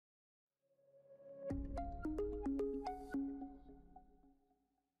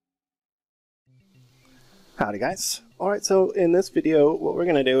Howdy guys. Alright, so in this video what we're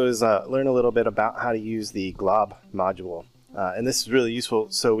going to do is learn a little bit about how to use the Glob module. And this is really useful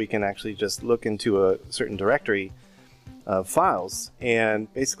so we can actually just look into a certain directory of files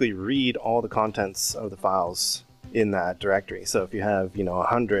and basically read all the contents of the files in that directory. So if you have,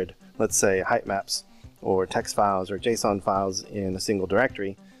 100, let's say, heightmaps or text files or JSON files in a single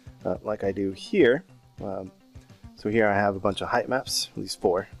directory, like I do here. So here I have a bunch of heightmaps, at least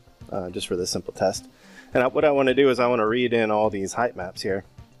 4, just for this simple test. And what I want to do is I want to read in all these heightmaps here,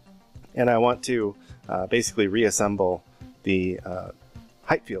 and I want to basically reassemble the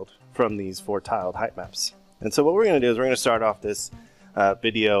height field from these 4 tiled heightmaps. And so what we're going to do is we're going to start off this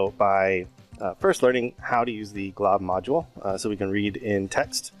video by first learning how to use the Glob module, so we can read in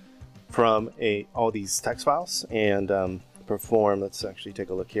text from all these text files and perform. Let's actually take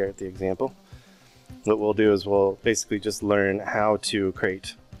a look here at the example. What we'll do is we'll basically just learn how to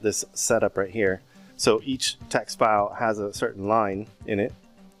create this setup right here. So each text file has a certain line in it,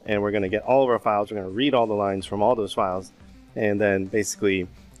 and we're going to get all of our files. We're going to read all the lines from all those files, and then basically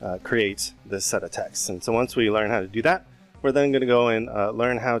create this set of text. And so once we learn how to do that, we're then going to go and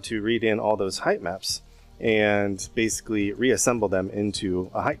learn how to read in all those height maps and basically reassemble them into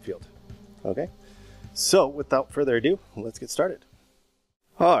a height field. Okay, so without further ado, let's get started.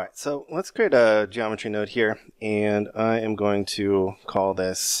 Alright, so let's create a geometry node here, and I am going to call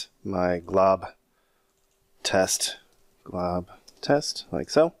this my glob test, like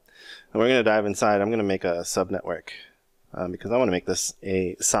so. And we're going to dive inside. I'm going to make a subnetwork because I want to make this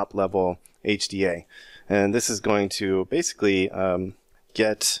a SOP level HDA. And this is going to basically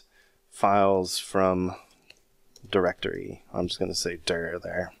get files from directory. I'm just going to say dir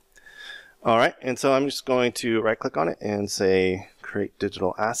there. Alright, and so I'm just going to right click on it and say create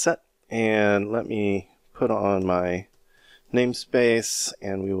digital asset, and let me put on my namespace,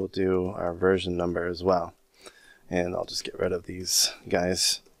 and we will do our version number as well. And I'll just get rid of these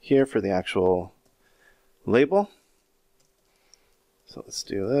guys here for the actual label. So let's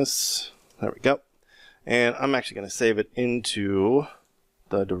do this. There we go. And I'm actually going to save it into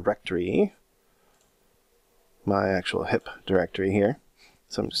the directory, my actual hip directory here.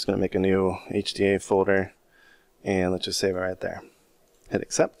 So I'm just going to make a new HDA folder, and let's just save it right there. Hit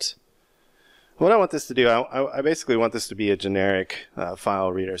accept. What I want this to do, I basically want this to be a generic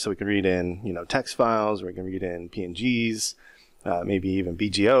file reader, so we can read in, text files, or we can read in PNGs, maybe even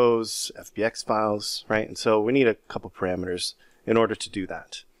BGOs, FBX files, right? And so we need a couple parameters in order to do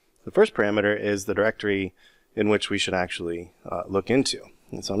that. The first parameter is the directory in which we should actually look into.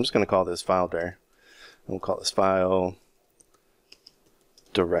 And so I'm just going to call this file dir, and we'll call this file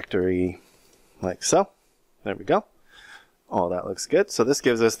directory, like so. There we go. All that looks good. So this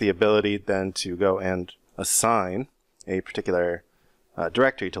gives us the ability then to go and assign a particular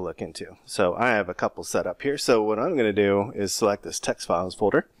directory to look into. So I have a couple set up here. So what I'm going to do is select this text files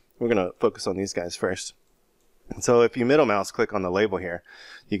folder. We're going to focus on these guys first. And so if you middle mouse click on the label here,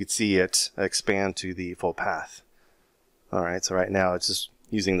 you can see it expand to the full path. Alright, so right now it's just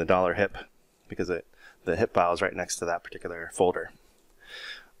using the $hip because the hip file is right next to that particular folder.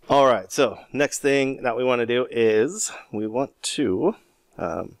 Alright, so next thing that we want to do is we want to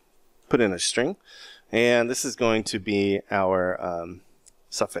put in a string, and this is going to be our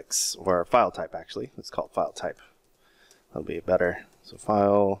suffix, or file type actually. Let's call it file type. That'll be better. So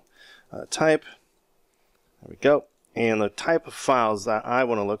file type, there we go. And the type of files that I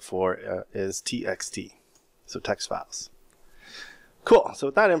want to look for is txt, so text files. Cool, so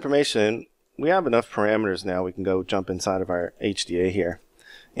with that information, we have enough parameters now. We can go jump inside of our HDA here.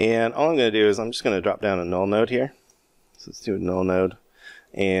 And all I'm going to do is I'm just going to drop down a null node here. So let's do a null node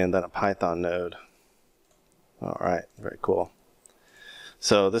and then a Python node. Alright, very cool.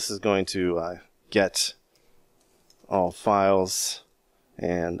 So this is going to get all files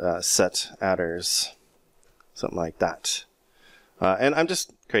and set adders, something like that. And I'm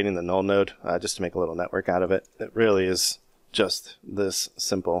just creating the null node just to make a little network out of it. It really is just this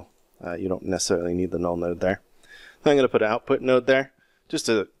simple. You don't necessarily need the null node there. I'm going to put an output node there, just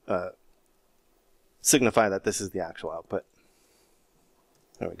to signify that this is the actual output.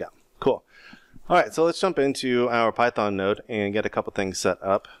 There we go. Cool. Alright, so let's jump into our Python node and get a couple things set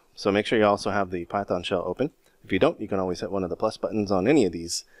up. So make sure you also have the Python shell open. If you don't, you can always hit one of the plus buttons on any of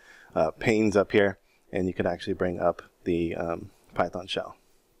these panes up here, and you can actually bring up the Python shell,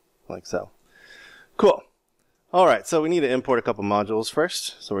 like so. Cool. Alright, so we need to import a couple modules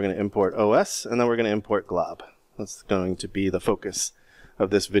first. So we're going to import OS, and then we're going to import Glob. That's going to be the focus of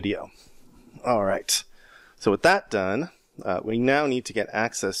this video. Alright, so with that done, we now need to get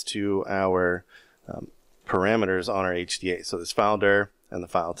access to our parameters on our HDA. So this file dir and the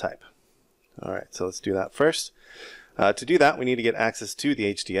file type. All right, so let's do that first. To do that, we need to get access to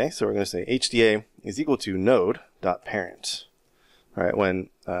the HDA. So we're going to say HDA is equal to node.parent. All right, when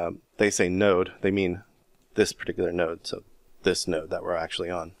they say node, they mean this particular node, so this node that we're actually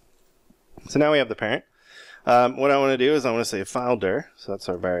on. So now we have the parent. What I want to do is I want to say file dir, so that's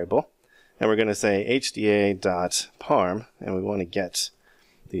our variable, and we're going to say hda.parm, and we want to get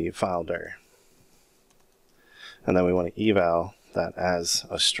the file dir. And then we want to eval that as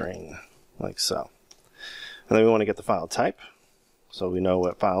a string, like so. And then we want to get the file type, so we know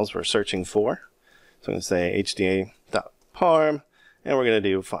what files we're searching for. So I'm going to say hda.parm, and we're going to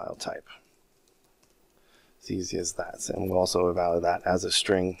do file type. It's easy as that. And we'll also evaluate that as a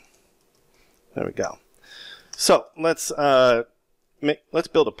string. There we go. So let's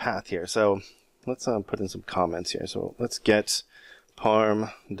build a path here. So let's put in some comments here. So let's get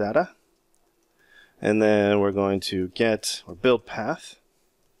parm data, and then we're going to get or build path,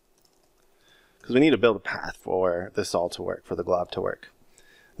 because we need to build a path for this all to work, for the glob to work.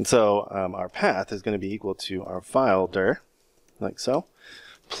 And so our path is going to be equal to our file dir, like so,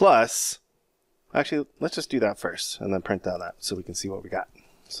 plus, actually, let's just do that first and then print that out so we can see what we got.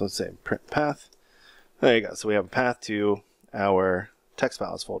 So let's say print path. There you go. So we have a path to our text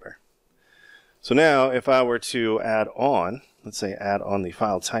files folder. So now if I were to add on, let's say add on the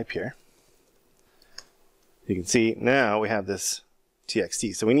file type here, you can see now we have this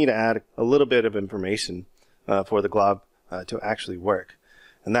txt. So we need to add a little bit of information for the glob to actually work.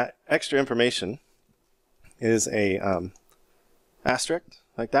 And that extra information is a asterisk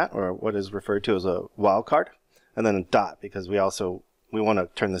like that, or what is referred to as a wildcard, and then a dot, because we want to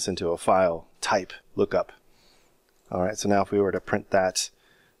turn this into a file type lookup. All right, so now if we were to print that,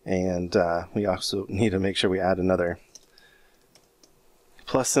 and we also need to make sure we add another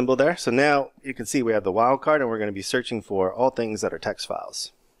plus symbol there. So now you can see we have the wildcard, and we're going to be searching for all things that are text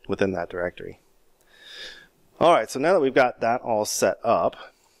files within that directory. All right, so now that we've got that all set up,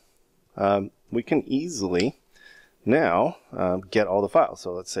 we can easily now get all the files.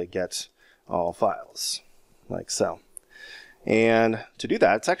 So let's say get all files, like so. And to do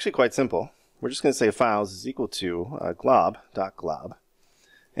that, it's actually quite simple. We're just going to say files is equal to glob.glob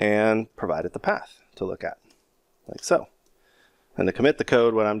and provide it the path to look at, like so. And to commit the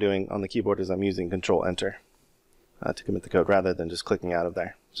code, what I'm doing on the keyboard is I'm using Control-Enter to commit the code rather than just clicking out of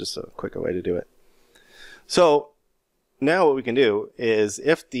there. It's just a quicker way to do it. So now what we can do is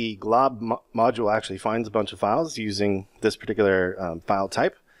if the Glob module actually finds a bunch of files using this particular file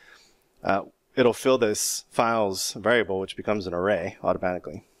type, it'll fill this files variable, which becomes an array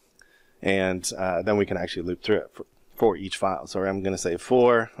automatically. And then we can actually loop through it for each file. So I'm going to say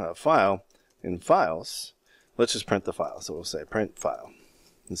for file in files, let's just print the file. So we'll say print file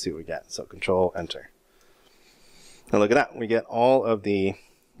and see what we get. So Control-Enter. Now look at that. We get all of the,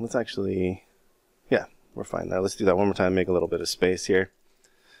 let's actually, yeah, we're fine there. Let's do that one more time, make a little bit of space here.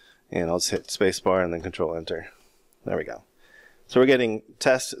 And I'll just hit spacebar and then Control-Enter. There we go. So we're getting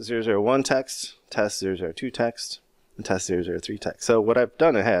test 001 text, test 002 text, and test 003 text. So what I've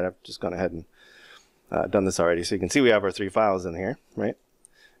done ahead, I've just gone ahead and done this already. So you can see we have our 3 files in here, right?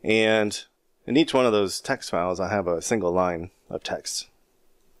 And in each one of those text files, I have a single line of text,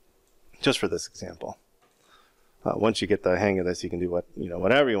 just for this example. Once you get the hang of this, you can do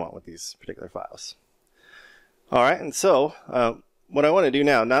whatever you want with these particular files. All right, and so what I want to do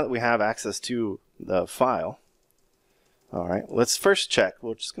now that we have access to the file, all right, let's first check.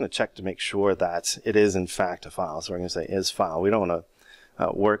 We're just going to check to make sure that it is in fact a file. So we're going to say is file. We don't want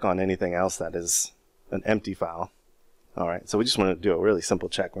to work on anything else that is an empty file. All right, so we just want to do a really simple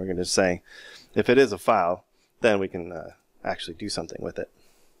check. We're going to say if it is a file, then we can actually do something with it.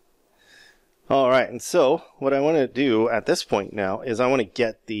 All right, and so what I want to do at this point now is I want to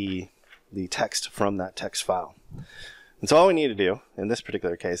get the text from that text file. And so all we need to do in this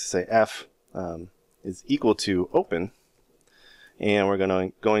particular case is say f is equal to open, and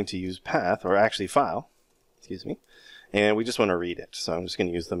we're going to use path, or actually file, excuse me, and we just want to read it. So I'm just going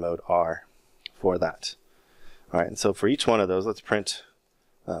to use the mode R for that. All right, and so for each one of those, let's print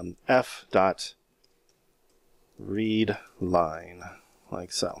f dot read line,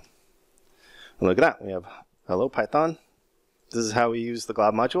 like so. And look at that, we have hello Python. This is how we use the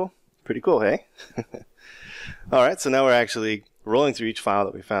Glob module. Pretty cool, hey? All right, so now we're actually rolling through each file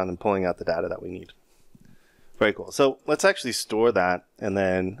that we found and pulling out the data that we need. Very cool. So let's actually store that and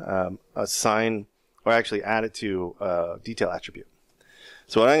then assign, or actually add it to a detail attribute.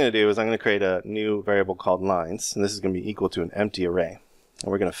 So what I'm going to do is I'm going to create a new variable called lines, and this is going to be equal to an empty array,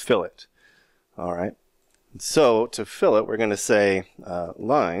 and we're going to fill it. All right. So to fill it, we're going to say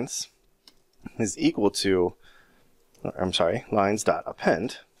lines is equal to, I'm sorry,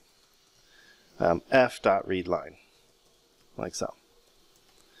 lines.append, f.readline, like so.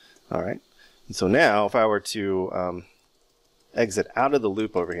 All right, and so now if I were to exit out of the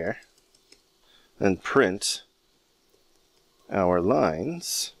loop over here and print our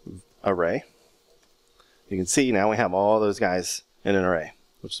lines array, you can see now we have all those guys in an array,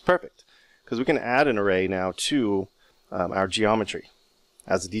 which is perfect because we can add an array now to our geometry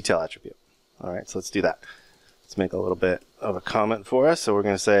as a detail attribute. All right, so let's do that. Let's make a little bit of a comment for us. So we're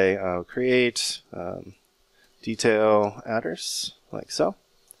going to say create detail adders, like so.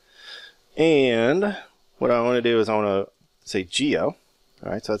 And what I want to do is I want to say geo.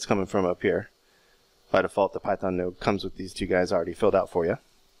 All right, so that's coming from up here. By default, the Python node comes with these two guys already filled out for you.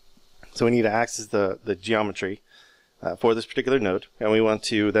 So we need to access the geometry for this particular node, and we want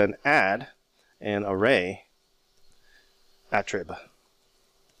to then add an array attrib,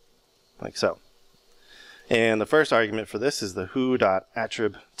 like so. And the first argument for this is the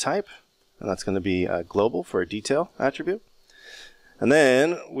who.attrib type, and that's going to be global for a detail attribute. And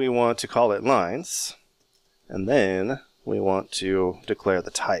then we want to call it lines, and then we want to declare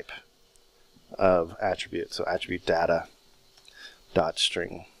the type of attribute, so attribute data dot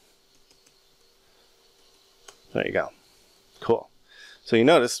string. There you go. Cool. So you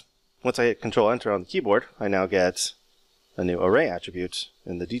notice once I hit Control Enter on the keyboard, I now get a new array attribute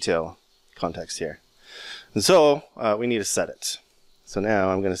in the detail context here. And so we need to set it. So now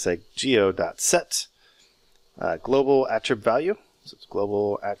I'm going to say geo.set global attrib value. So it's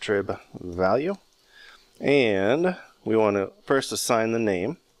global attrib value. And we want to first assign the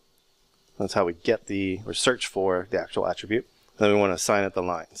name. That's how we get or search for the actual attribute. Then we want to assign it the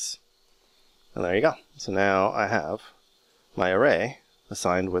lines. And there you go. So now I have my array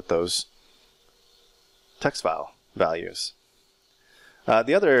assigned with those text file values.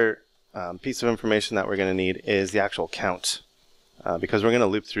 The other piece of information that we're going to need is the actual count, because we're going to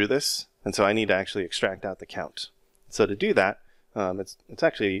loop through this, and so I need to actually extract out the count. So to do that, it's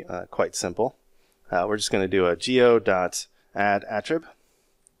actually quite simple. We're just going to do a geo.add_attrib,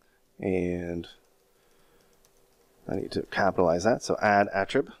 and I need to capitalize that, so add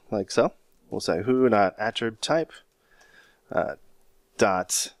attrib, like so. We'll say who.attrib type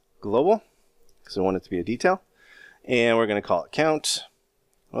dot global, because we want it to be a detail, and we're going to call it count.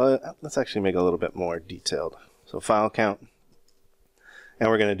 Well, let's actually make it a little bit more detailed. So file count, and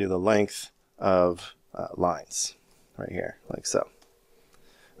we're going to do the length of lines right here, like so.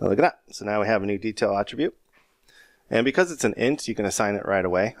 Now look at that. So now we have a new detail attribute. And because it's an int, you can assign it right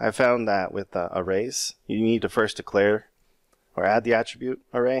away. I found that with arrays, you need to first declare or add the attribute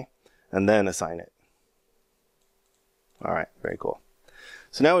array, and then assign it. All right, very cool.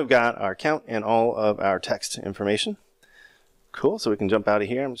 So now we've got our count and all of our text information. Cool, so we can jump out of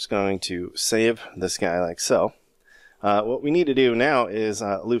here. I'm just going to save this guy like so. What we need to do now is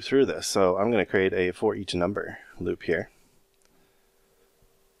loop through this. So I'm going to create a for each number loop here.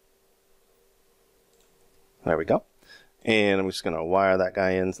 There we go. And I'm just going to wire that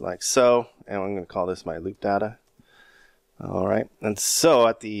guy in like so. And I'm going to call this my loop data. All right, and so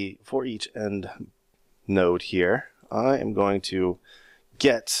at the for each end node here, I am going to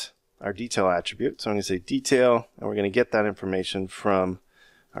get our detail attribute. So I'm going to say detail, and we're going to get that information from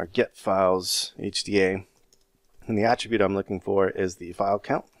our get files HDA. And the attribute I'm looking for is the file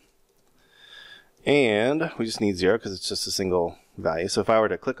count. And we just need 0 because it's just a single value. So if I were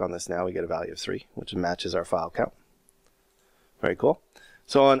to click on this now, we get a value of 3, which matches our file count. Very cool.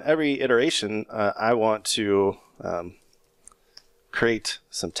 So on every iteration, I want to create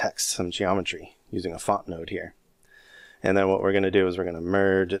some text, some geometry using a font node here. And then what we're going to do is we're going to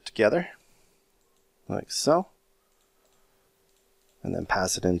merge it together like so, and then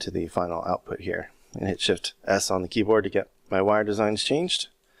pass it into the final output here, and hit Shift S on the keyboard to get my wire designs changed.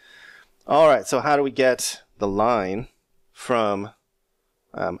 All right, so how do we get the line from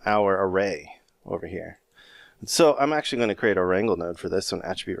our array over here? And so I'm actually going to create a wrangle node for this, so an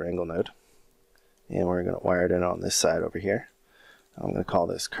attribute wrangle node, and we're going to wire it in on this side over here. I'm going to call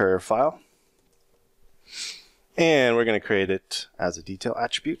this curve file, and we're going to create it as a detail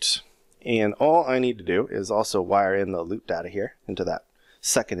attribute. And all I need to do is also wire in the loop data here into that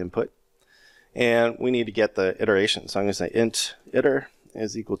second input, and we need to get the iteration. So I'm going to say int iter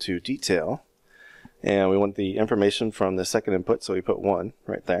is equal to detail, and we want the information from the second input, so we put 1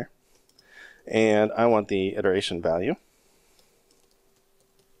 right there, and I want the iteration value.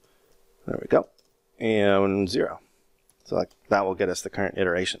 There we go, and 0. So that will get us the current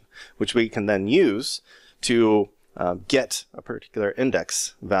iteration, which we can then use to get a particular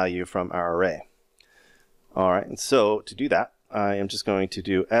index value from our array. All right, and so to do that, I am just going to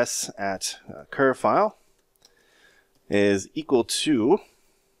do s at curve file is equal to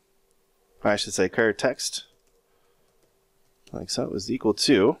or I should say cur text, like so, is equal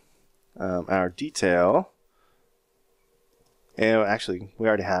to our detail. And actually, we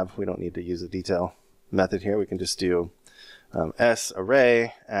already have, we don't need to use the detail method here. We can just do s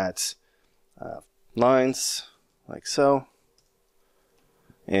array at lines, like so,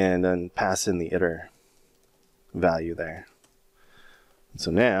 and then pass in the iter value there. And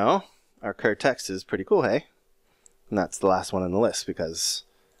so now our cur text is pretty cool, hey? And that's the last one on the list because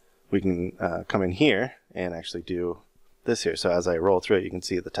we can come in here and actually do this here. So as I roll through it, you can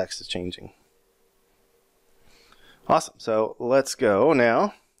see the text is changing. Awesome. So let's go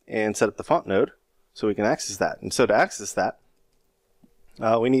now and set up the font node so we can access that. And so to access that,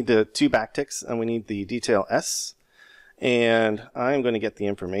 we need the 2 backticks and we need the detail S. And I'm going to get the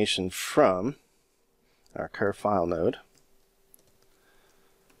information from our cur file node.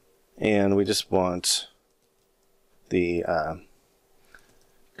 And we just want the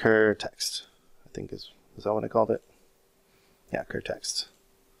cur text, I think is that what I called it? Yeah, cur text.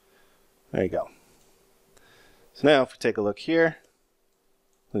 There you go. So now if we take a look here,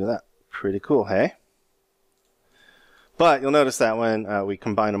 look at that. Pretty cool, hey? But you'll notice that when we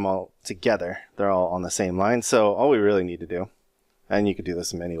combine them all together, they're all on the same line. So all we really need to do, and you could do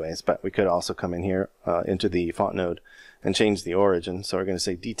this in many ways, but we could also come in here into the font node and change the origin. So we're going to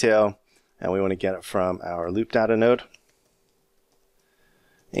say detail, and we want to get it from our loop data node.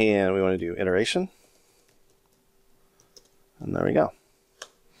 And we want to do iteration. And there we go.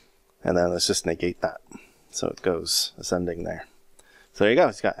 And then let's just negate that. So it goes ascending there. So there you go.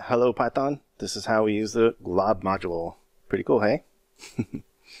 It's got hello Python. This is how we use the Glob module. Pretty cool, hey?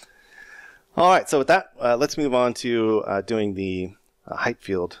 All right, so with that, let's move on to doing the height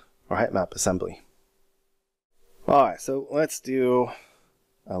field or height map assembly. All right, so let's do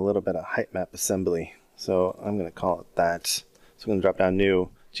a little bit of height map assembly. So I'm going to call it that. So I'm going to drop down new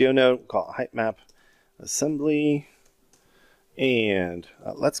GeoNode, call it height map assembly. And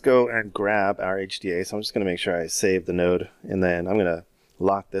let's go and grab our HDA. So I'm just going to make sure I save the node, and then I'm going to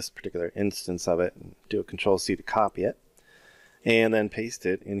lock this particular instance of it and do a Control-C to copy it, and then paste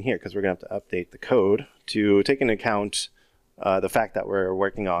it in here because we're going to have to update the code to take into account the fact that we're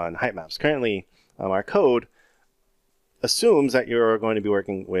working on height maps. Currently, our code assumes that you're going to be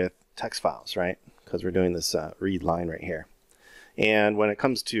working with text files, right? Because we're doing this read line right here. And when it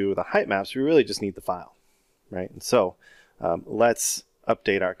comes to the height maps, we really just need the file, right? And so let's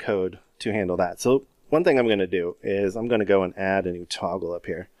update our code to handle that. So one thing I'm going to do is I'm going to go and add a new toggle up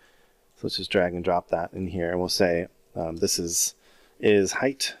here. So let's just drag and drop that in here, and we'll say this is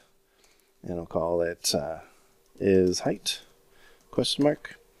height, and I'll call it is height question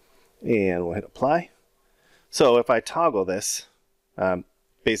mark, and we'll hit apply. So if I toggle this,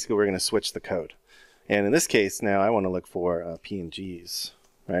 basically we're going to switch the code. And in this case now I want to look for PNGs,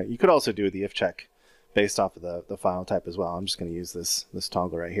 right? You could also do the if check based off of the file type as well. I'm just going to use this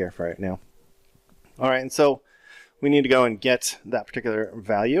toggle right here for right now. All right, and so we need to go and get that particular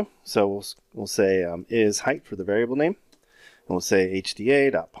value. So we'll say is height for the variable name. And we'll say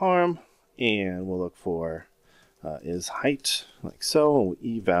hda.parm, and we'll look for is height, like so. And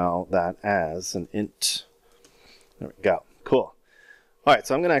we'll eval that as an int. There we go. Cool. All right,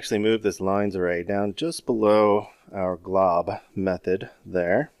 so I'm going to actually move this lines array down just below our glob method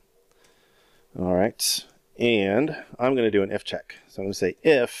there. All right, and I'm going to do an if check. So I'm going to say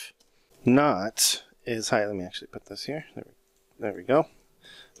if not is height. Let me actually put this here. There we go.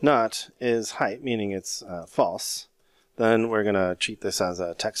 Not is height, meaning it's false. Then we're going to treat this as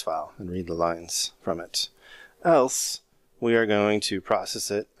a text file and read the lines from it. Else, we are going to process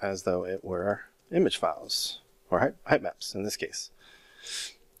it as though it were image files, or height maps in this case.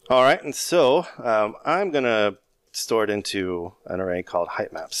 All right, and so I'm going to store it into an array called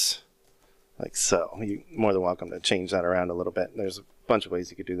heightmaps, like so. You're more than welcome to change that around a little bit. There's a bunch of ways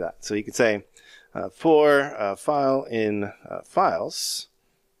you could do that. So you could say for file in files,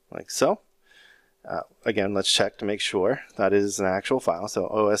 like so. Again, let's check to make sure that is an actual file. So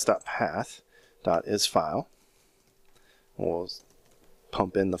os.path.isFile. We'll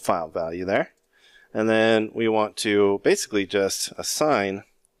pump in the file value there. And then we want to basically just assign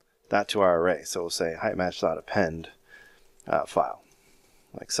that to our array. So we'll say heightmaps.append file,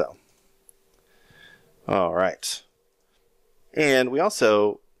 like so. All right. And we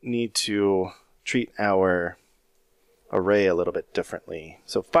also need to treat our array a little bit differently.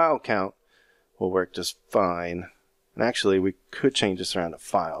 So file count will work just fine. And actually, we could change this around to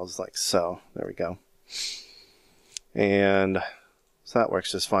files, like so. There we go. And so that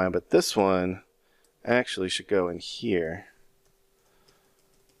works just fine. But this one actually should go in here,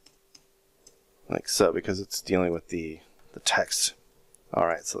 like so, because it's dealing with the text All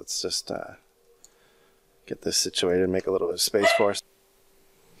right, so let's just get this situated and make a little bit of space for us.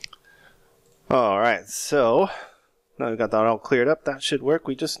 All right, so now we've got that all cleared up. That should work.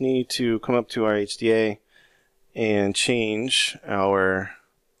 We just need to come up to our HDA and change our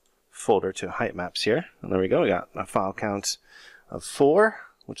folder to heightmaps here. And there we go. We got a file count of 4,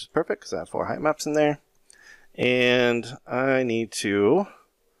 which is perfect because I have 4 heightmaps in there. And I need to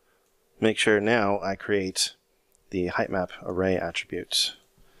make sure now I create the heightmap array attribute.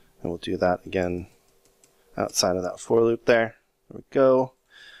 And we'll do that again outside of that for loop there. There we go.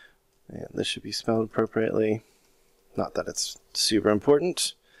 And this should be spelled appropriately. Not that it's super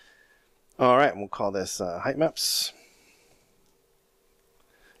important. All right, we'll call this heightmaps.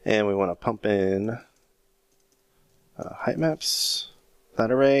 And we want to pump in heightmaps,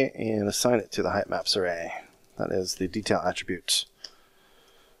 that array, and assign it to the heightmaps array. That is the detail attribute.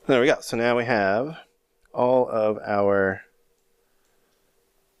 There we go. So now we have all of our,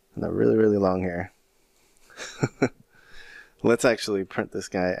 and they're really, really long here. Let's actually print this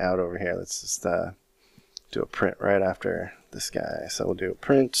guy out over here. Let's just do a print right after this guy. So we'll do a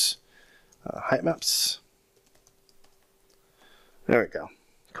print heightmaps. There we go.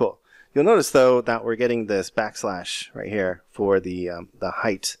 Cool. You'll notice though that we're getting this backslash right here for the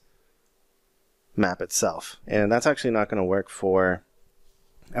height map itself, and that's actually not going to work for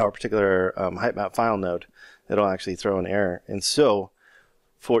our particular heightmap file node. It'll actually throw an error. And so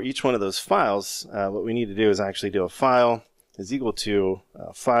for each one of those files, what we need to do is actually do a file is equal to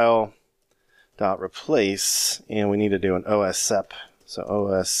file dot replace, and we need to do an OSSEP. So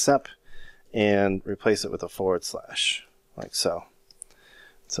OSSEP and replace it with a / like so.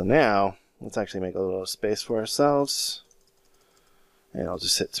 So now let's actually make a little space for ourselves, and I'll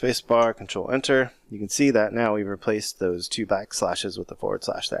just hit spacebar, Control Enter. You can see that now we've replaced those 2 backslashes with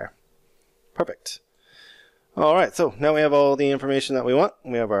the / there. Perfect. All right, so now we have all the information that we want.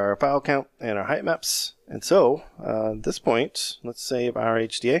 We have our file count and our heightmaps. And so at this point, let's save our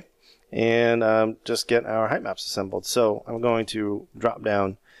HDA and just get our heightmaps assembled. So I'm going to drop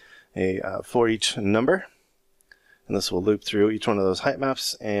down a for each number, and this will loop through each one of those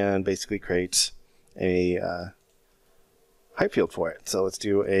heightmaps and basically create a height field for it. So let's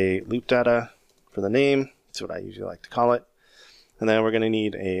do a loop data for the name. That's what I usually like to call it. And then we're going to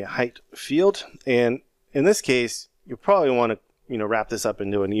need a height field. And in this case, you probably want to wrap this up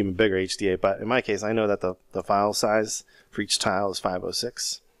into an even bigger HDA. But in my case, I know that the file size for each tile is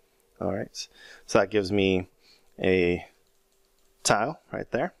 506. All right. So that gives me a tile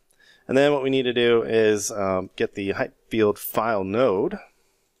right there. And then what we need to do is get the height field file node,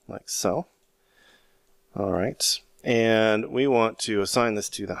 like so. All right. And we want to assign this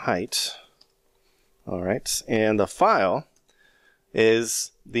to the height. All right. And the file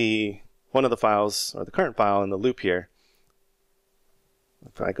is one of the files, or the current file in the loop here.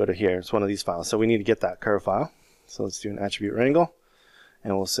 If I go to here, it's one of these files. So we need to get that curve file. So let's do an attribute wrangle,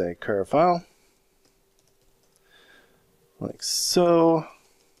 and we'll say curve file, like so.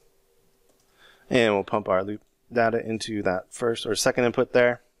 And we'll pump our loop data into that first or second input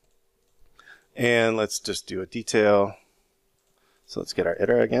there. And let's just do a detail. So let's get our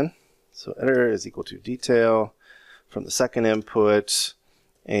iter again. So iter is equal to detail from the second input.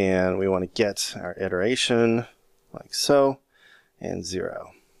 And we want to get our iteration like so, and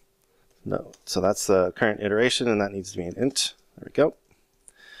 0. No. So that's the current iteration, and that needs to be an int. There we go.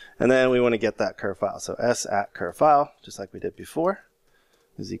 And then we want to get that curve file. So s at curve file, just like we did before,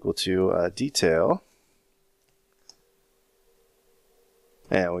 is equal to detail.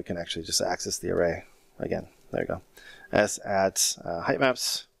 And we can actually just access the array again. There you go. S at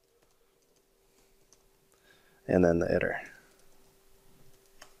heightmaps, and then the iter.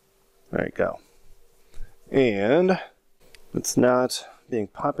 There you go. And it's not being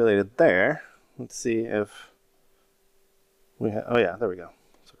populated there. Let's see if we have, oh yeah, there we go.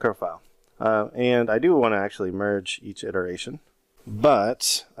 So curve file. And I do want to actually merge each iteration,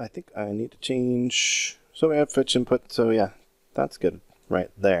 but I think I need to change, so we have fetch input, so yeah, that's good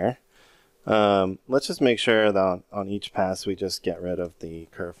right there. Let's just make sure that on each pass we just get rid of the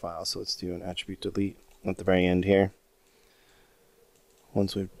curve file. So let's do an attribute delete at the very end here.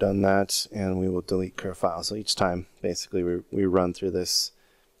 Once we've done that, and we will delete curve file. So each time, basically, we run through this,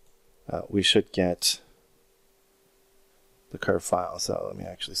 we should get the curve file. So let me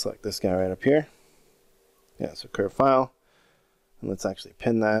actually select this guy right up here. Yeah, so curve file. And let's actually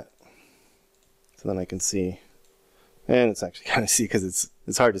pin that. So then I can see. And it's actually kind of see because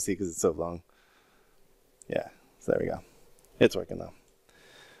it's hard to see because it's so long. Yeah, so there we go. It's working though.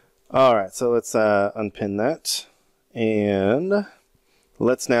 All right, so let's unpin that. And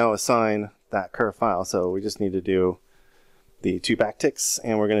let's now assign that curve file. So we just need to do the 2 backticks,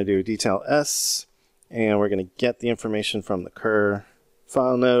 and we're going to do detail S, and we're going to get the information from the cur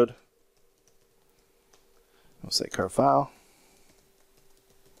file node. We'll say cur file,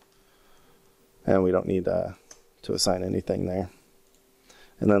 and we don't need to assign anything there.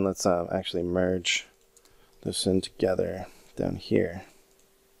 And then let's actually merge this in together down here.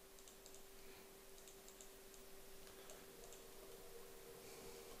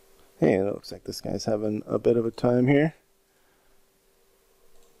 And it looks like this guy's having a bit of a time here.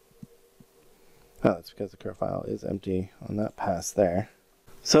 Oh, that's because the cur file is empty on that pass there.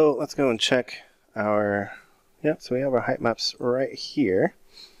 So let's go and check our, yep, so we have our height maps right here.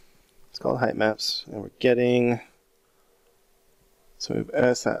 It's called height maps, and we're getting, so we have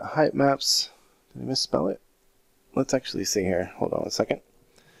S at height maps. Did I misspell it? Let's actually see here. Hold on a second.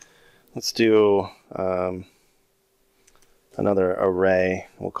 Let's do another array.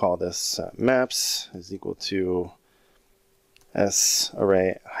 We'll call this maps is equal to S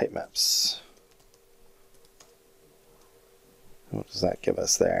array height maps. What does that give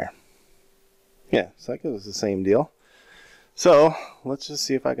us there? Yeah, so that gives us the same deal. So let's just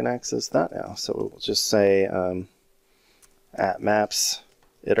see if I can access that now. So we'll just say at maps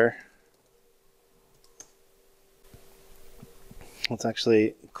iter. Let's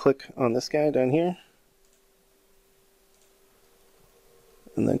actually click on this guy down here.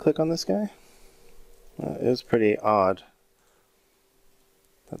 And then click on this guy. It was pretty odd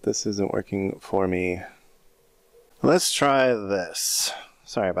that this isn't working for me. Let's try this.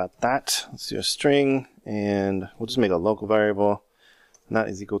 Sorry about that. Let's do a string, and we'll just make a local variable, and that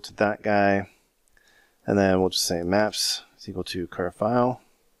is equal to that guy. And then we'll just say maps is equal to cur file.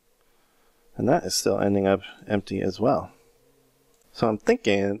 And that is still ending up empty as well. So I'm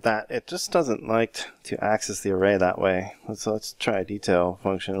thinking that it just doesn't like to access the array that way. So let's try a detail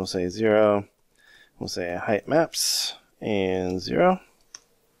function. We'll say 0. We'll say height maps and 0.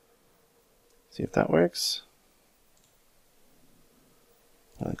 See if that works.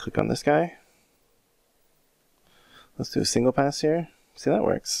 Click on this guy. Let's do a single pass here. See, that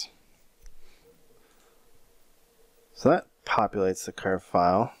works. So that populates the cur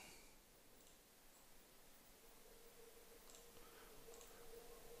file.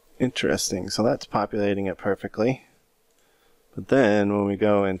 Interesting. So that's populating it perfectly. But then when we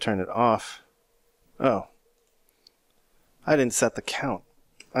go and turn it off, oh, I didn't set the count.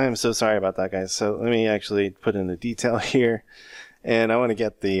 I am so sorry about that, guys. So let me actually put in the detail here. And I want to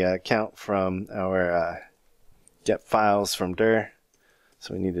get the count from our get files from dir.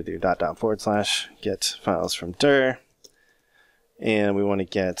 So we need to do // get files from dir. And we want to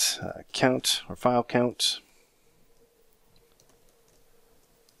get count or file count.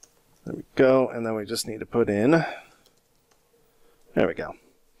 There we go. And then we just need to put in, there we go.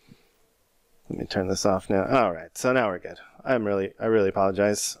 Let me turn this off now. All right, so now we're good. I really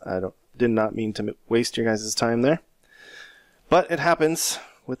apologize. Did not mean to waste your guys' time there. But it happens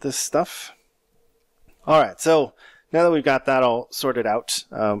with this stuff. All right, so now that we've got that all sorted out,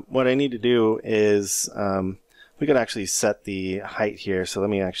 what I need to do is we could actually set the height here. So let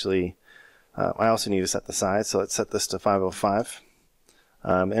me actually, I also need to set the size. So let's set this to 505.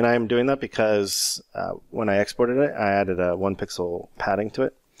 And I'm doing that because when I exported it, I added a 1 pixel padding to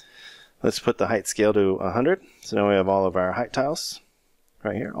it. Let's put the height scale to 100. So now we have all of our height tiles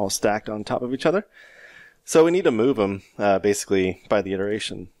right here, all stacked on top of each other. So we need to move them basically by the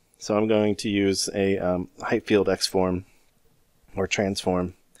iteration. So I'm going to use a height field xform or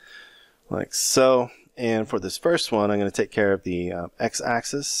transform like so. And for this first one, I'm going to take care of the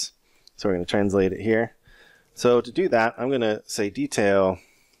x-axis. So we're going to translate it here. So to do that, I'm going to say detail.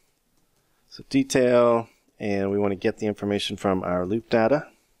 So detail, and we want to get the information from our loop data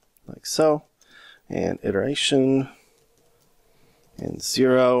like so. And iteration and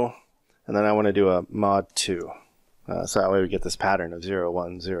 0. And then I want to do a mod 2. So that way we get this pattern of 0,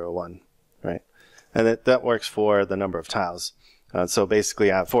 1, 0, 1, right? And that works for the number of tiles. So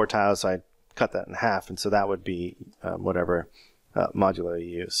basically I have 4 tiles, so I cut that in half, and so that would be whatever modulo you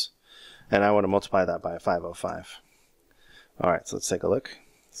use. And I want to multiply that by 505. All right, so let's take a look.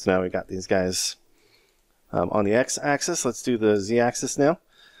 So now we got these guys on the x-axis. Let's do the z-axis now.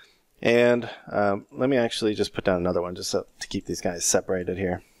 And let me actually just put down another one just to keep these guys separated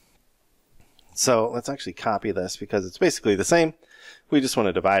here. So let's actually copy this because it's basically the same. We just want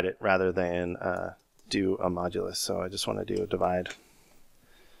to divide it rather than do a modulus. So I just want to do a divide.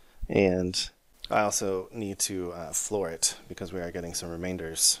 And I also need to floor it because we are getting some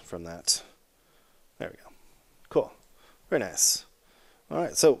remainders from that. There we go. Cool. Very nice. All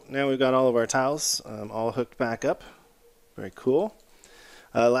right, so now we've got all of our tiles all hooked back up. Very cool.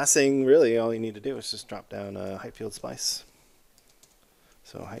 Last thing, really, all you need to do is just drop down a height field splice.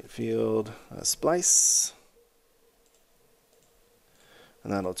 So height field splice,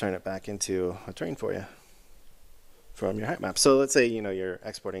 and that'll turn it back into a terrain for you from your height map. So let's say, you know, you're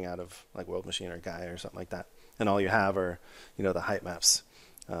exporting out of like World Machine or Gaia or something like that, and all you have are, you know, the height maps.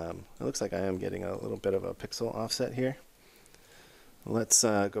 It looks like I am getting a little bit of a pixel offset here. Let's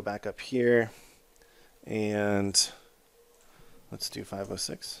go back up here and let's do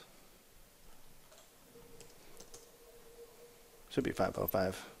 506. Should be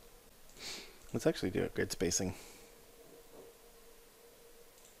 505. Let's actually do a grid spacing.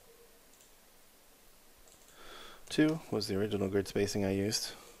 Two was the original grid spacing I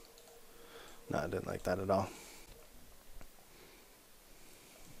used. No, I didn't like that at all.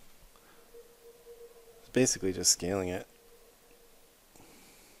 It's basically just scaling it.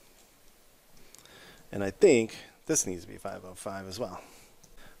 And I think this needs to be 505 as well.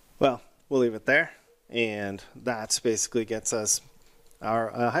 Well, we'll leave it there. And that basically gets us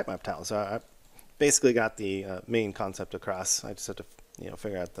our height map tile. So I basically got the main concept across. I just have to, you know,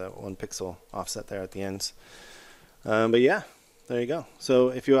 figure out the 1 pixel offset there at the ends. But yeah, there you go. So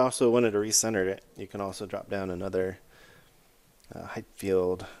if you also wanted to recenter it, you can also drop down another height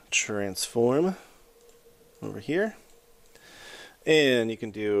field transform over here. And you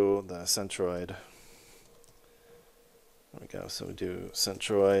can do the centroid. There we go. So we do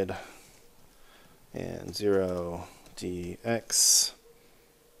centroid and 0 dx.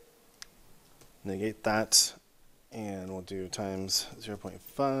 Negate that. And we'll do times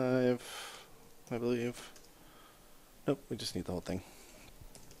 0.5, I believe. Nope, we just need the whole thing.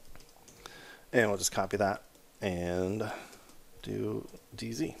 And we'll just copy that and do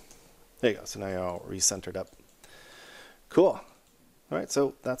DZ. There you go. So now you're all recentered up. Cool. All right,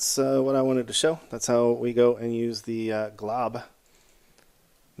 so that's what I wanted to show. That's how we go and use the glob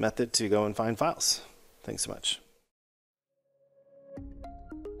method to go and find files. Thanks so much.